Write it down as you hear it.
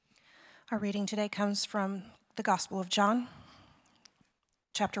Our reading today comes from the Gospel of John,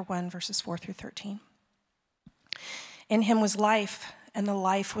 chapter 1, verses 4 through 13. In him was life, and the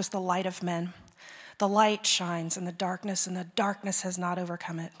life was the light of men. The light shines in the darkness, and the darkness has not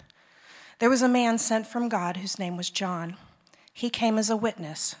overcome it. There was a man sent from God whose name was John. He came as a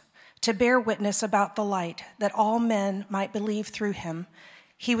witness, to bear witness about the light, that all men might believe through him.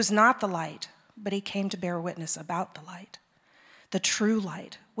 He was not the light, but he came to bear witness about the light. The true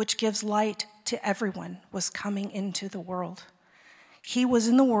light, which gives light to everyone, was coming into the world. He was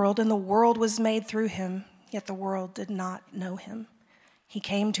in the world, and the world was made through him, yet the world did not know him. He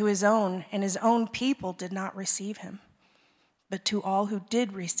came to his own, and his own people did not receive him. But to all who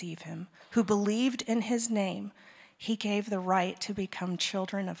did receive him, who believed in his name, he gave the right to become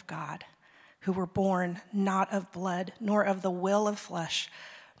children of God, who were born not of blood, nor of the will of flesh,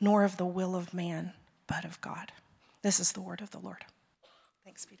 nor of the will of man, but of God. This is the word of the Lord.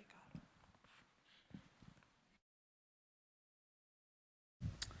 Thanks be to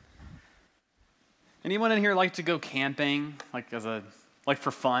God. Anyone in here like to go camping, like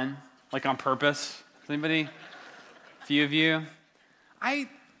for fun, like on purpose? Anybody? A few of you. I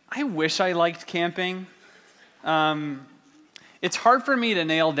wish I liked camping. It's hard for me to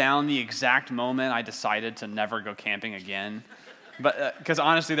nail down the exact moment I decided to never go camping again. But because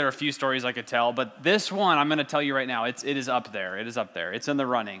honestly, there are a few stories I could tell, but this one I'm going to tell you right now. It is up there. It is up there. It's in the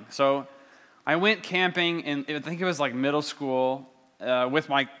running. So I went camping in, I think it was like middle school, with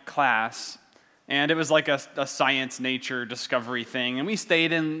my class, and it was like a science, nature, discovery thing. And we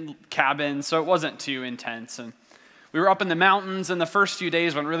stayed in cabins, so it wasn't too intense. And we were up in the mountains, and the first few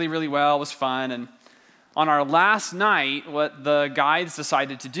days went really, really well. It was fun. And on our last night, what the guides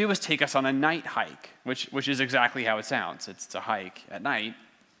decided to do was take us on a night hike, which is exactly how it sounds. It's a hike at night.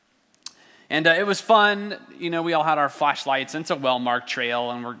 And it was fun. You know, we all had our flashlights, and it's a well-marked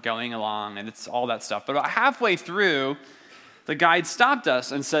trail, and we're going along, and it's all that stuff. But about halfway through, the guide stopped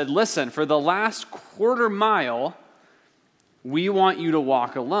us and said, listen, for the last quarter mile, we want you to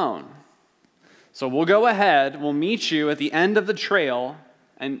walk alone. So we'll go ahead, we'll meet you at the end of the trail,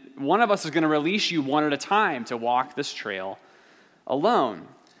 and one of us is going to release you one at a time to walk this trail alone.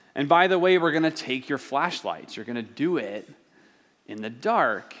 And by the way, we're going to take your flashlights. You're going to do it in the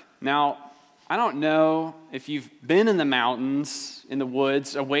dark. Now, I don't know if you've been in the mountains, in the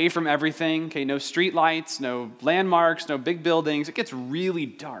woods, away from everything. Okay, no street lights, no landmarks, no big buildings. It gets really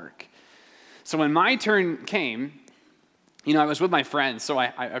dark. So when my turn came, you know, I was with my friends, so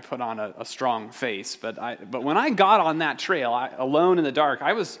I put on a strong face. But when I got on that trail, alone in the dark,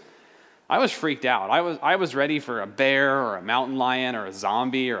 I was freaked out. I was ready for a bear or a mountain lion or a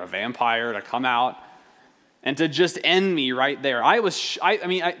zombie or a vampire to come out and to just end me right there. I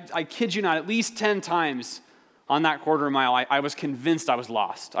kid you not, at least 10 times on that quarter mile, I was convinced I was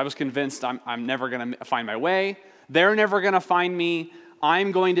lost. I was convinced I'm never going to find my way. They're never going to find me.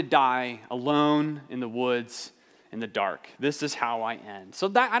 I'm going to die alone in the woods in the dark. This is how I end. So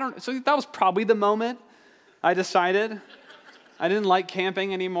that was probably the moment I decided I didn't like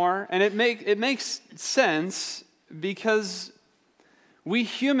camping anymore. And it makes sense because we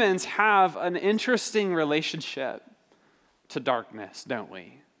humans have an interesting relationship to darkness, don't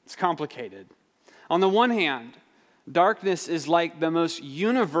we? It's complicated. On the one hand, darkness is like the most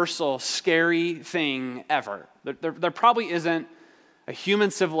universal, scary thing ever. There probably isn't a human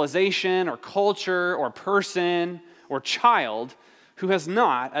civilization or culture or person or child who has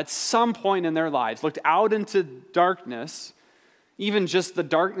not, at some point in their lives, looked out into darkness, even just the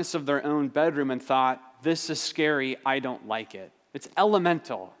darkness of their own bedroom, and thought, this is scary, I don't like it. It's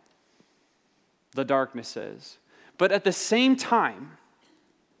elemental, the darkness is. But at the same time,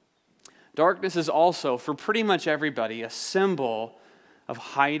 darkness is also, for pretty much everybody, a symbol of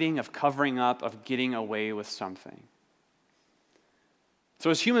hiding, of covering up, of getting away with something. So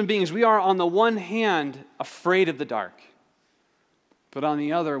as human beings, we are on the one hand afraid of the dark, but on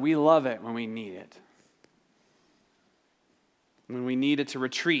the other, we love it when we need it. When we need it to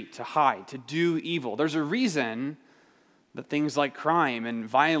retreat, to hide, to do evil. There's a reason that things like crime and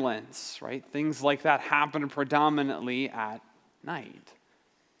violence, right, things like that happen predominantly at night.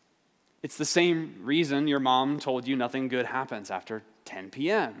 It's the same reason your mom told you nothing good happens after 10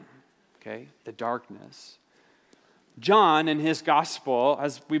 p.m., okay, the darkness. John, in his gospel,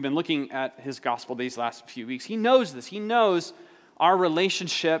 as we've been looking at his gospel these last few weeks, he knows this. He knows our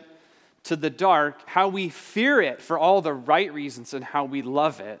relationship to the dark, how we fear it for all the right reasons and how we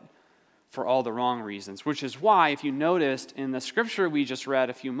love it for all the wrong reasons, which is why, if you noticed in the scripture we just read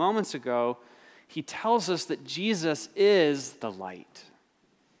a few moments ago, he tells us that Jesus is the light.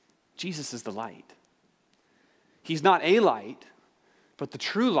 Jesus is the light. He's not a light, but the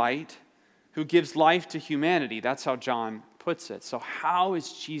true light who gives life to humanity. That's how John puts it. So how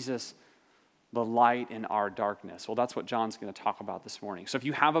is Jesus the light in our darkness? Well, that's what John's going to talk about this morning. So if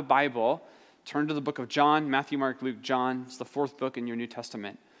you have a Bible, turn to the book of John, Matthew, Mark, Luke, John. It's the fourth book in your New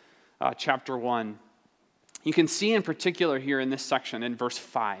Testament, chapter 1. You can see in particular here in this section, in verse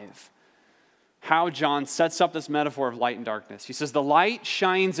 5, how John sets up this metaphor of light and darkness. He says, the light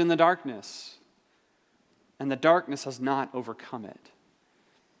shines in the darkness, and the darkness has not overcome it.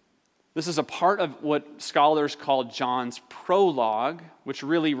 This is a part of what scholars call John's prologue, which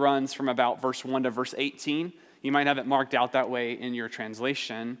really runs from about verse 1 to verse 18. You might have it marked out that way in your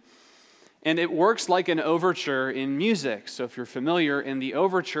translation. And it works like an overture in music. So if you're familiar, in the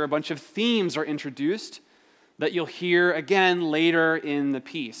overture, a bunch of themes are introduced that you'll hear again later in the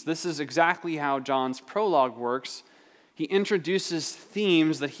piece. This is exactly how John's prologue works. He introduces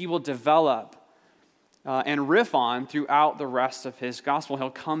themes that he will develop and riff on throughout the rest of his gospel. He'll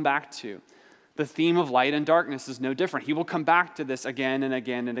come back to. The theme of light and darkness is no different. He will come back to this again and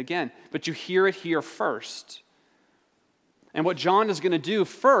again and again. But you hear it here first. And what John is going to do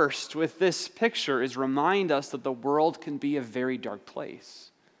first with this picture is remind us that the world can be a very dark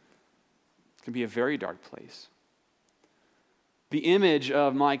place. It can be a very dark place. The image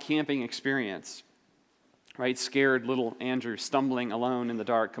of my camping experience, right, scared little Andrew stumbling alone in the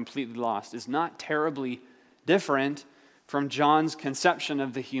dark, completely lost, is not terribly different from John's conception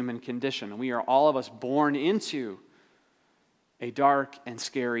of the human condition. We are all of us born into a dark and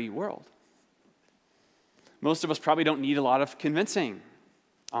scary world. Most of us probably don't need a lot of convincing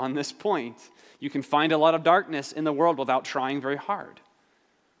on this point. You can find a lot of darkness in the world without trying very hard.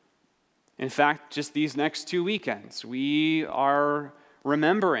 In fact, just these next 2 weekends, we are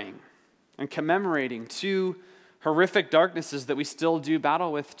remembering and commemorating 2 horrific darknesses that we still do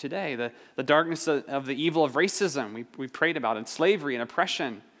battle with today. The darkness of the evil of racism we prayed about, and slavery and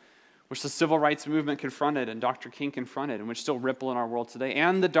oppression, which the civil rights movement confronted and Dr. King confronted, and which still ripple in our world today,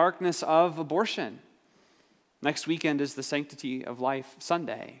 and the darkness of abortion. Next weekend is the Sanctity of Life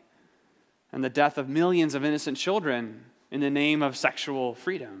Sunday, and the death of millions of innocent children in the name of sexual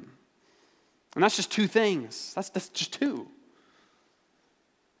freedom. And that's just 2 things. That's just 2.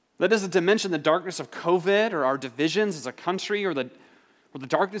 That isn't to mention the darkness of COVID or our divisions as a country or the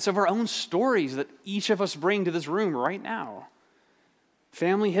darkness of our own stories that each of us bring to this room right now.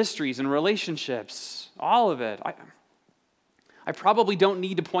 Family histories and relationships, all of it. I probably don't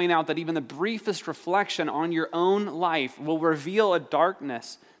need to point out that even the briefest reflection on your own life will reveal a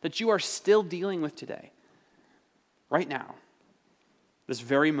darkness that you are still dealing with today, right now. This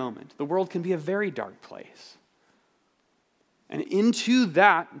very moment. The world can be a very dark place. And into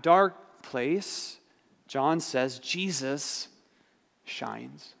that dark place, John says, Jesus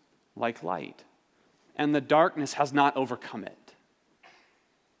shines like light. And the darkness has not overcome it.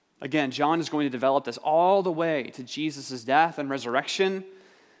 Again, John is going to develop this all the way to Jesus' death and resurrection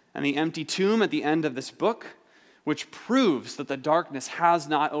and the empty tomb at the end of this book, which proves that the darkness has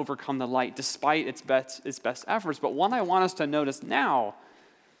not overcome the light despite its best efforts. But what I want us to notice now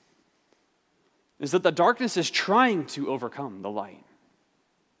is that the darkness is trying to overcome the light.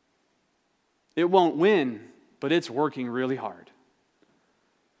 It won't win, but it's working really hard.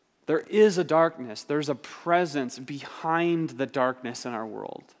 There is a darkness. There's a presence behind the darkness in our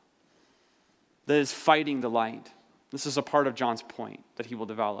world that is fighting the light. This is a part of John's point that he will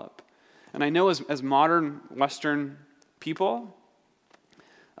develop. And I know as modern Western people,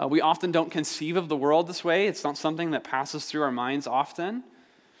 we often don't conceive of the world this way. It's not something that passes through our minds often.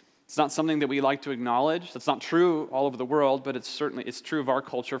 It's not something that we like to acknowledge. That's not true all over the world, but it's true of our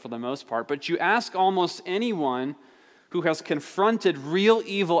culture for the most part. But you ask almost anyone who has confronted real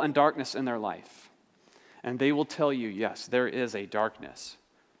evil and darkness in their life, and they will tell you, yes, there is a darkness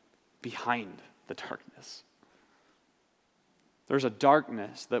behind the darkness. There's a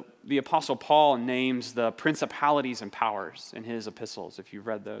darkness that the Apostle Paul names the principalities and powers in his epistles, if you've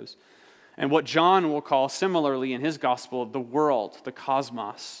read those. And what John will call similarly in his gospel, the world, the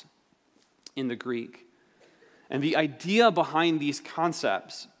cosmos in the Greek. And the idea behind these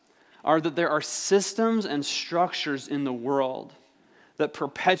concepts are that there are systems and structures in the world that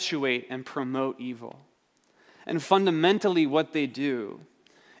perpetuate and promote evil. And fundamentally what they do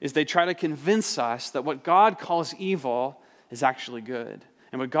is they try to convince us that what God calls evil is actually good,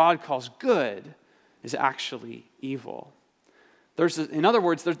 and what God calls good is actually evil. In other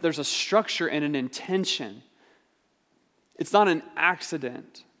words, there's a structure and an intention. It's not an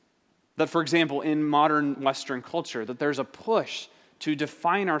accident that, for example, in modern Western culture, that there's a push to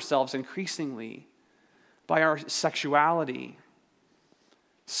define ourselves increasingly by our sexuality.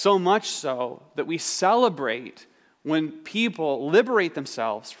 So much so that we celebrate when people liberate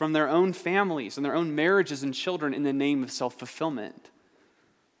themselves from their own families and their own marriages and children in the name of self-fulfillment.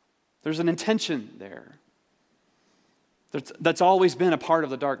 There's an intention there. That's always been a part of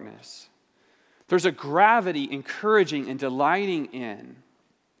the darkness. There's a gravity encouraging and delighting in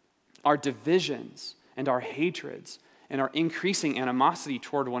our divisions and our hatreds and our increasing animosity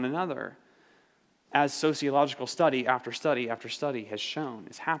toward one another, as sociological study after study after study has shown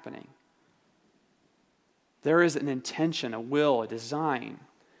is happening. There is an intention, a will, a design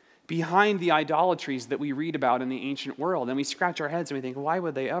behind the idolatries that we read about in the ancient world. And we scratch our heads and we think, why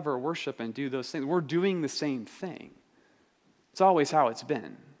would they ever worship and do those things? We're doing the same thing. It's always how it's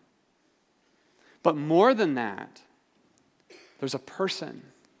been. But more than that, there's a person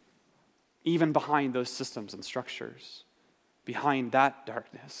even behind those systems and structures, behind that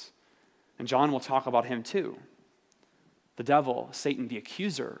darkness. And John will talk about him too. The devil, Satan, the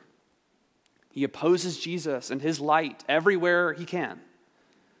accuser. He opposes Jesus and his light everywhere he can.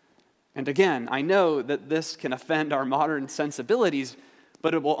 And again, I know that this can offend our modern sensibilities,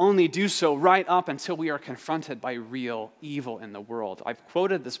 but it will only do so right up until we are confronted by real evil in the world. I've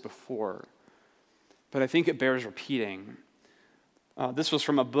quoted this before, but I think it bears repeating. This was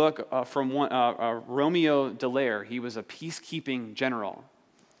from a book from Romeo Dallaire. He was a peacekeeping general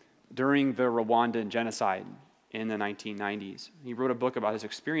during the Rwandan genocide in the 1990s. He wrote a book about his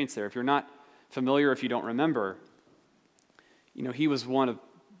experience there. If you're not familiar, if you don't remember, he was one of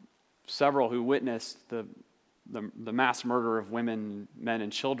several who witnessed the mass murder of women, men,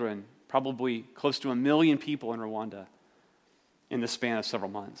 and children, probably close to 1 million people in Rwanda in the span of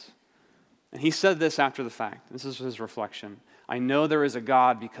several months. And he said this after the fact. This is his reflection. I know there is a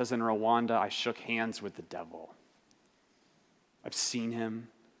God because in Rwanda I shook hands with the devil. I've seen him,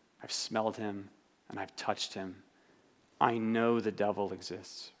 I've smelled him, and I've touched him. I know the devil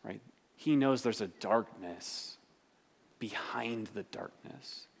exists, right? He knows there's a darkness behind the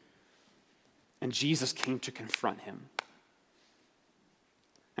darkness. And Jesus came to confront him.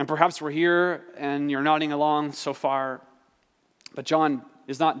 And perhaps we're here and you're nodding along so far, but John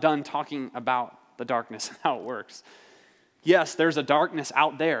is not done talking about the darkness and how it works. Yes, there's a darkness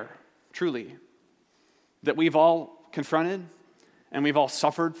out there, truly, that we've all confronted and we've all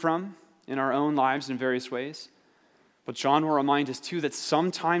suffered from in our own lives in various ways. But John will remind us too that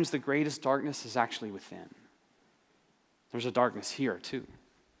sometimes the greatest darkness is actually within. There's a darkness here too.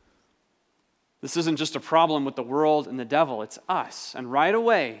 This isn't just a problem with the world and the devil, it's us. And right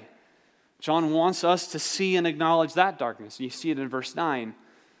away, John wants us to see and acknowledge that darkness. You see it in verse 9.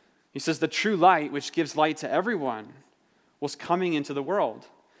 He says, the true light, which gives light to everyone, was coming into the world.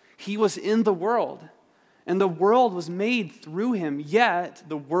 He was in the world, and the world was made through him, yet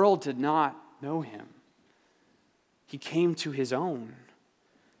the world did not know him. He came to his own,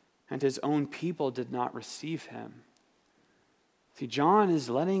 and his own people did not receive him. See, John is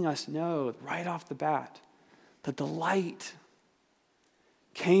letting us know right off the bat that the light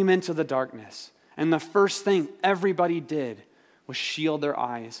came into the darkness, and the first thing everybody did was shield their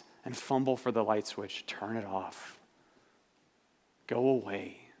eyes and fumble for the light switch. Turn it off. Go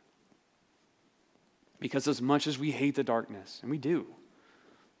away. Because as much as we hate the darkness, and we do,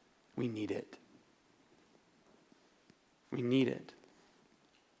 we need it. We need it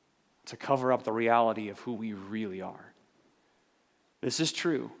to cover up the reality of who we really are. This is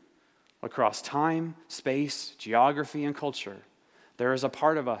true across time, space, geography, and culture. There is a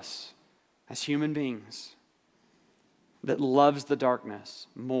part of us as human beings that loves the darkness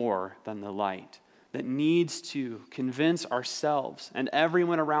more than the light, that needs to convince ourselves and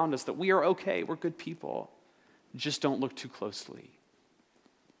everyone around us that we are okay, we're good people. Just don't look too closely.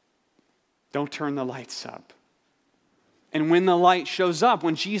 Don't turn the lights up. And when the light shows up,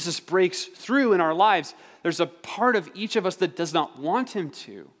 when Jesus breaks through in our lives, there's a part of each of us that does not want him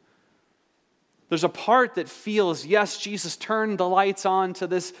to. There's a part that feels, yes, Jesus, turn the lights on to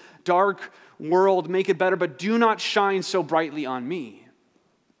this dark world, make it better, but do not shine so brightly on me.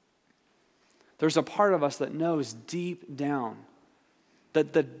 There's a part of us that knows deep down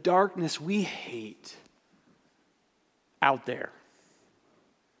that the darkness we hate out there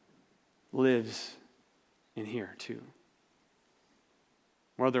lives in here too.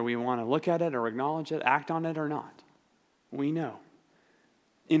 Whether we want to look at it or acknowledge it, act on it or not, we know.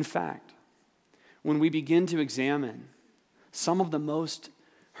 In fact, when we begin to examine some of the most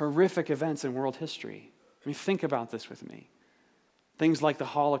horrific events in world history, think about this with me. Things like the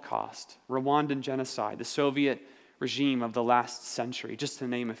Holocaust, Rwandan genocide, the Soviet regime of the last century, just to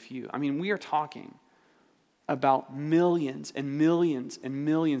name a few. We are talking about millions and millions and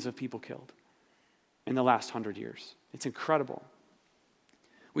millions of people killed in the last 100 years. It's incredible.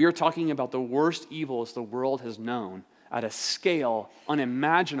 We are talking about the worst evils the world has known at a scale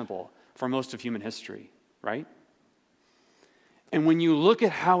unimaginable for most of human history, right? And when you look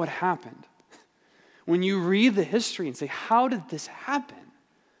at how it happened, when you read the history and say, how did this happen?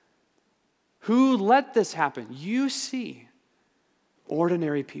 Who let this happen? You see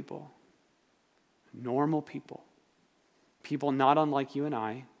ordinary people, normal people, people not unlike you and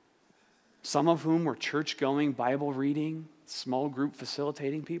I, some of whom were church-going, Bible-reading, small group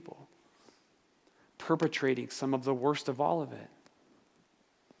facilitating people, perpetrating some of the worst of all of it.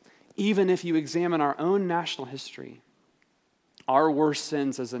 Even if you examine our own national history, our worst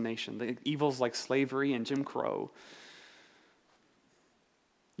sins as a nation, the evils like slavery and Jim Crow,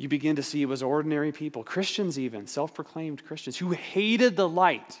 you begin to see it was ordinary people, Christians even, self-proclaimed Christians, who hated the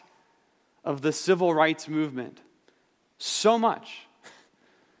light of the civil rights movement so much,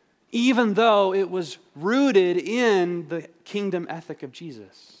 even though it was rooted in the kingdom ethic of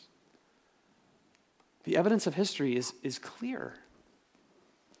Jesus. The evidence of history is clear.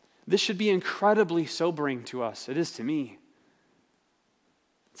 This should be incredibly sobering to us. It is to me.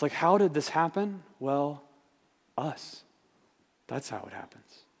 It's like, how did this happen? Well, us. That's how it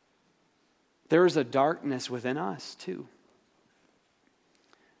happens. There is a darkness within us, too.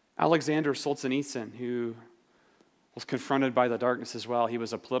 Alexander Solzhenitsyn, who was confronted by the darkness as well, he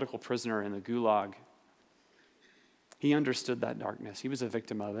was a political prisoner in the Gulag. He understood that darkness. He was a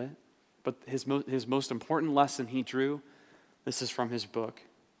victim of it. But his most important lesson he drew, this is from his book.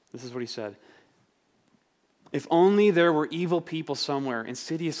 This is what he said. If only there were evil people somewhere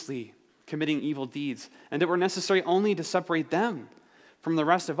insidiously committing evil deeds, and it were necessary only to separate them from the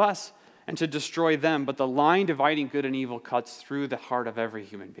rest of us and to destroy them, but the line dividing good and evil cuts through the heart of every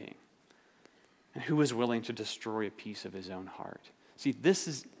human being. And who is willing to destroy a piece of his own heart? See, this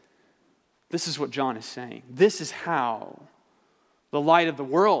is what John is saying. This is how the light of the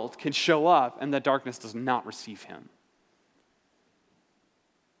world can show up and the darkness does not receive him.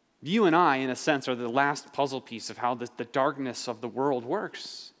 You and I, in a sense, are the last puzzle piece of how the darkness of the world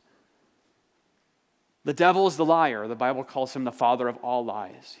works. The devil is the liar. The Bible calls him the father of all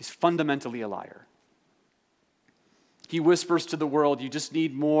lies. He's fundamentally a liar. He whispers to the world, you just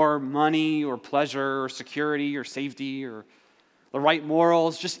need more money or pleasure or security or safety or the right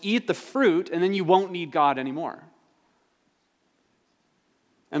morals. Just eat the fruit and then you won't need God anymore.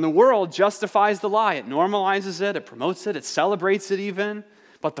 And the world justifies the lie. It normalizes it, it promotes it, it celebrates it even.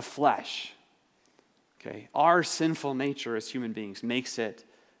 But the flesh, okay, our sinful nature as human beings makes it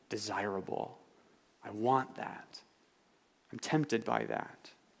desirable. I want that. I'm tempted by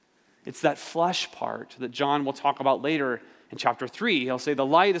that. It's that flesh part that John will talk about later in chapter 3. He'll say, the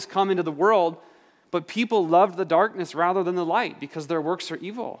light has come into the world, but people loved the darkness rather than the light because their works are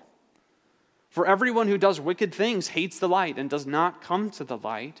evil. For everyone who does wicked things hates the light and does not come to the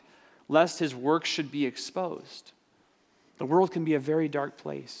light, lest his works should be exposed. The world can be a very dark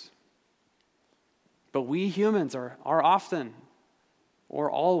place. But we humans are often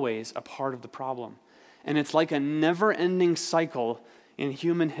or always a part of the problem. And it's like a never-ending cycle in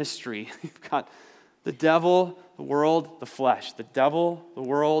human history. You've got the devil, the world, the flesh. The devil, the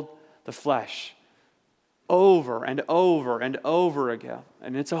world, the flesh. Over and over and over again.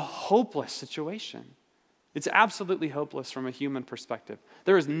 And it's a hopeless situation. It's absolutely hopeless from a human perspective.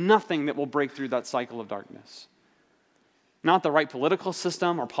 There is nothing that will break through that cycle of darkness. Not the right political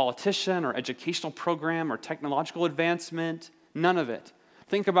system or politician or educational program or technological advancement. None of it.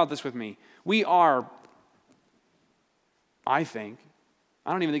 Think about this with me. We are, I don't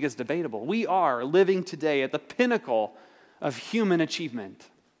even think it's debatable. We are living today at the pinnacle of human achievement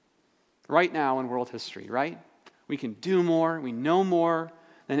right now in world history, right? We can do more, we know more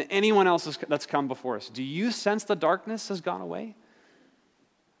than anyone else that's come before us. Do you sense the darkness has gone away?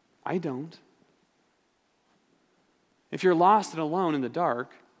 I don't. If you're lost and alone in the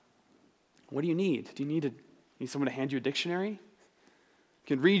dark, what do you need? Do you need someone to hand you a dictionary? You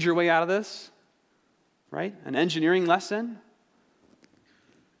can read your way out of this, right? An engineering lesson?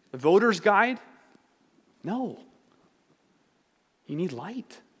 The voter's guide? No. You need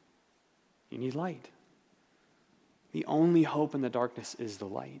light. You need light. The only hope in the darkness is the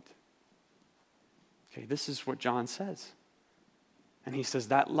light. Okay, this is what John says. And he says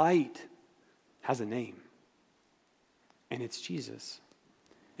that light has a name. And it's Jesus.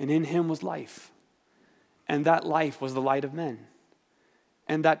 And in him was life. And that life was the light of men.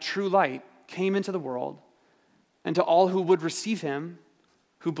 And that true light came into the world. And to all who would receive him,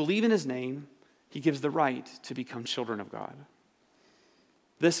 who believe in his name, he gives the right to become children of God.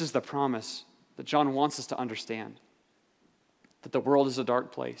 This is the promise that John wants us to understand. That the world is a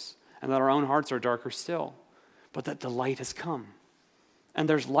dark place. And that our own hearts are darker still. But that the light has come. and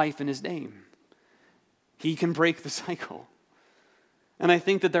there's life in his name. He can break the cycle. And I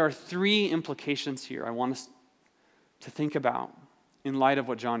think that there are three implications here I want us to think about in light of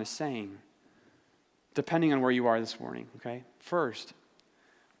what John is saying, depending on where you are this morning, okay? First,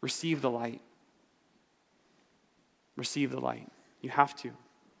 receive the light. Receive the light. You have to.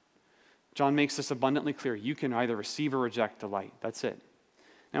 John makes this abundantly clear. You can either receive or reject the light. That's it.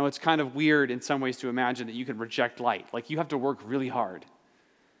 Now, it's kind of weird in some ways to imagine that you can reject light. Like, you have to work really hard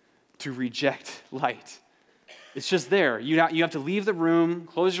to reject light. It's just there. You have to leave the room,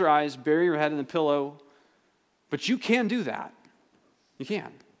 close your eyes, bury your head in the pillow, but you can do that. You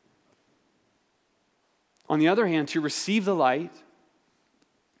can. On the other hand, to receive the light,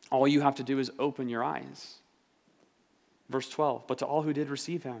 all you have to do is open your eyes. Verse 12, but to all who did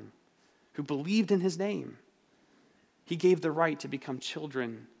receive him, who believed in his name, he gave the right to become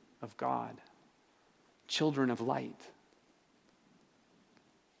children of God, children of light.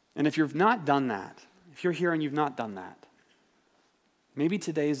 And if you've not done that, if you're here and you've not done that, maybe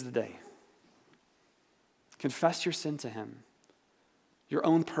today is the day. Confess your sin to him, your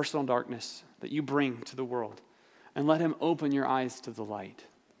own personal darkness that you bring to the world, and let him open your eyes to the light.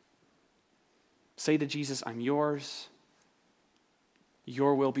 Say to Jesus, I'm yours.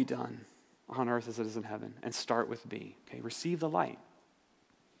 Your will be done on earth as it is in heaven. And start with me. Okay, receive the light.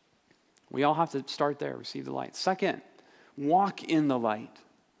 We all have to start there, receive the light. Second, walk in the light.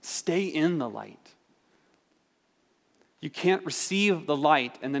 Stay in the light. You can't receive the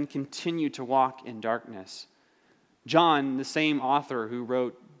light and then continue to walk in darkness. John, the same author who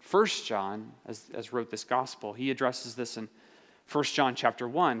wrote 1 John, as wrote this gospel, he addresses this in 1 John chapter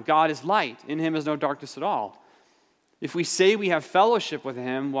 1. God is light. In him is no darkness at all. If we say we have fellowship with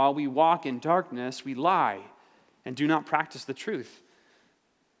him while we walk in darkness, we lie and do not practice the truth.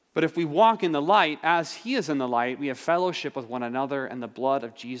 But if we walk in the light as he is in the light, we have fellowship with one another, and the blood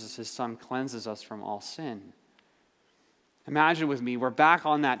of Jesus, his son, cleanses us from all sin. Imagine with me, we're back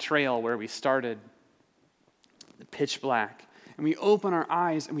on that trail where we started, pitch black, and we open our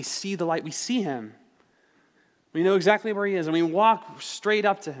eyes and we see the light. We see him. We know exactly where he is, and we walk straight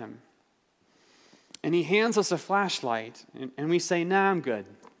up to him. And he hands us a flashlight, and we say, nah, I'm good.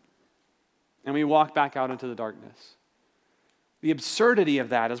 And we walk back out into the darkness. The absurdity of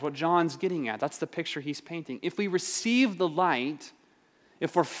that is what John's getting at. That's the picture he's painting. If we receive the light,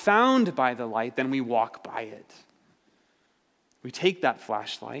 if we're found by the light, then we walk by it. We take that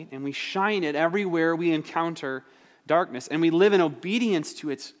flashlight and we shine it everywhere we encounter darkness, and we live in obedience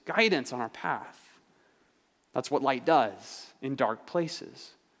to its guidance on our path. That's what light does in dark places.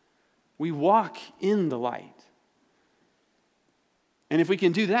 We walk in the light. And if we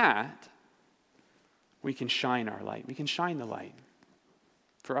can do that, we can shine our light. We can shine the light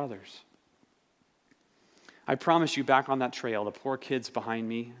for others. I promise you, back on that trail, the poor kids behind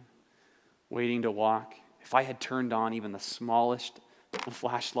me, waiting to walk, if I had turned on even the smallest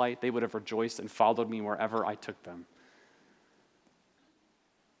flashlight, they would have rejoiced and followed me wherever I took them.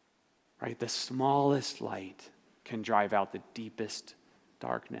 Right? The smallest light can drive out the deepest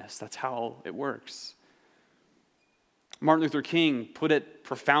darkness. That's how it works. Martin Luther King put it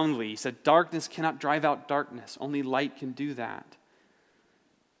profoundly. He said, darkness cannot drive out darkness. Only light can do that.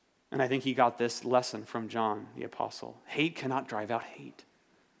 And I think he got this lesson from John the Apostle. Hate cannot drive out hate.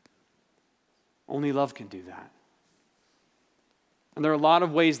 Only love can do that. And there are a lot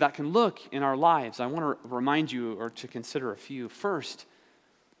of ways that can look in our lives. I want to remind you or to consider a few. First,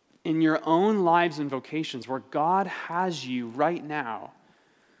 in your own lives and vocations where God has you right now,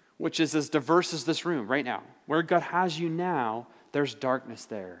 which is as diverse as this room right now, where God has you now, there's darkness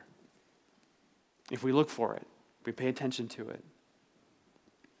there. If we look for it, if we pay attention to it.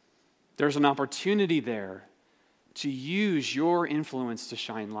 There's an opportunity there to use your influence to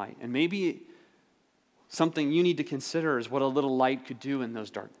shine light. And maybe something you need to consider is what a little light could do in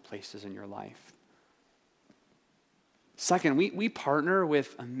those dark places in your life. Second, we partner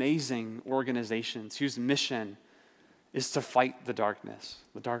with amazing organizations whose mission is to fight the darkness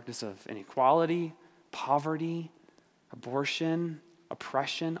of inequality, poverty, abortion,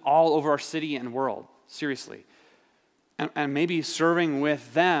 oppression, all over our city and world, seriously. And maybe serving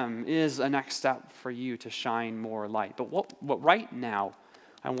with them is a next step for you to shine more light. But what right now,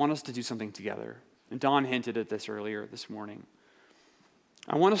 I want us to do something together. And Don hinted at this earlier this morning.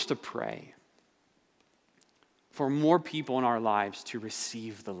 I want us to pray for more people in our lives to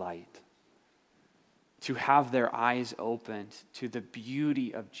receive the light, to have their eyes opened to the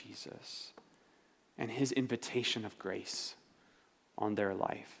beauty of Jesus and his invitation of grace on their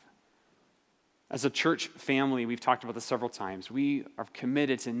life. As a church family, we've talked about this several times. We are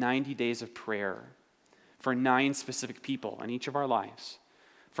committed to 90 days of prayer for 9 specific people in each of our lives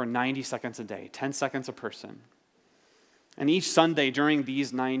for 90 seconds a day, 10 seconds a person. And each Sunday during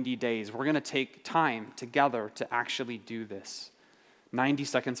these 90 days, we're going to take time together to actually do this. 90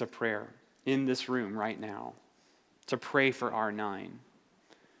 seconds of prayer in this room right now to pray for R9.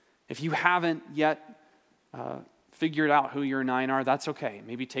 If you haven't yet figured out who your 9 are, that's okay.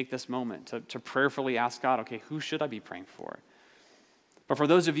 Maybe take this moment to prayerfully ask God, okay, who should I be praying for? But for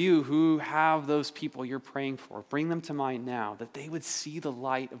those of you who have those people you're praying for, bring them to mind now, that they would see the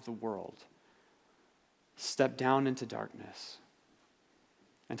light of the world, step down into darkness,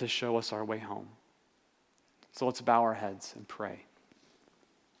 and to show us our way home. So let's bow our heads and pray.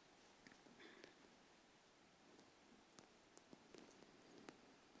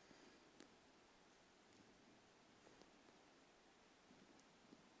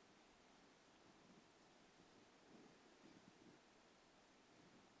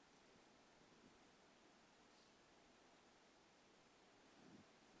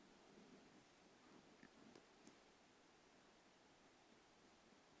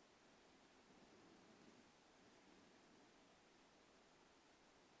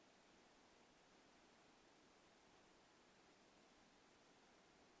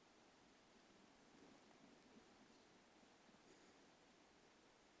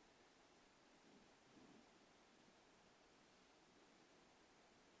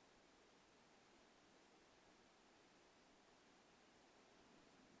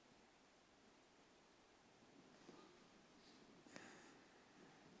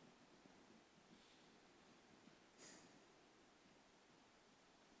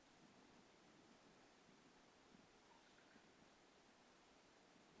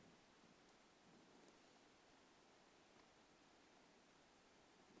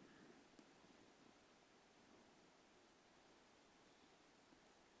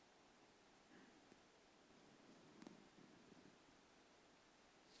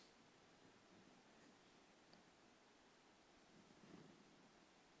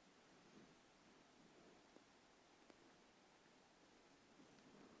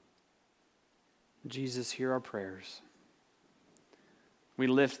 Jesus, hear our prayers. We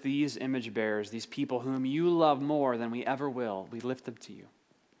lift these image bearers, these people whom you love more than we ever will. We lift them to you.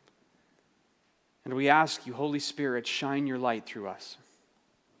 And we ask you, Holy Spirit, shine your light through us.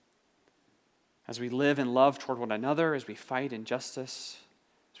 As we live in love toward one another, as we fight injustice,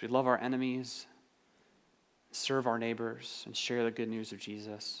 as we love our enemies, serve our neighbors, and share the good news of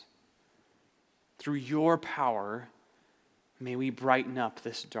Jesus. Through your power, may we brighten up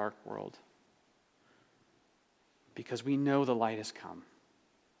this dark world. Because we know the light has come.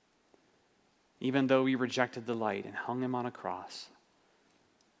 Even though we rejected the light and hung him on a cross,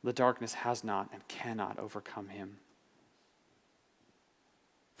 the darkness has not and cannot overcome him.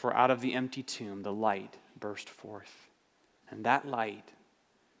 For out of the empty tomb, the light burst forth. And that light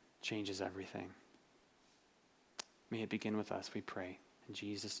changes everything. May it begin with us, we pray. In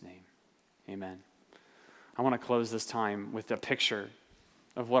Jesus' name, amen. I want to close this time with a picture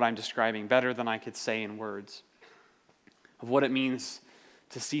of what I'm describing, better than I could say in words, of what it means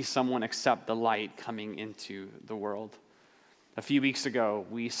to see someone accept the light coming into the world. A few weeks ago,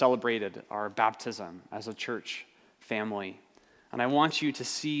 we celebrated our baptism as a church family. And I want you to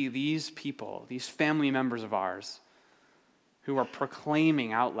see these people, these family members of ours, who are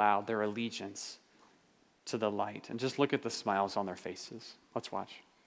proclaiming out loud their allegiance to the light. And just look at the smiles on their faces. Let's watch.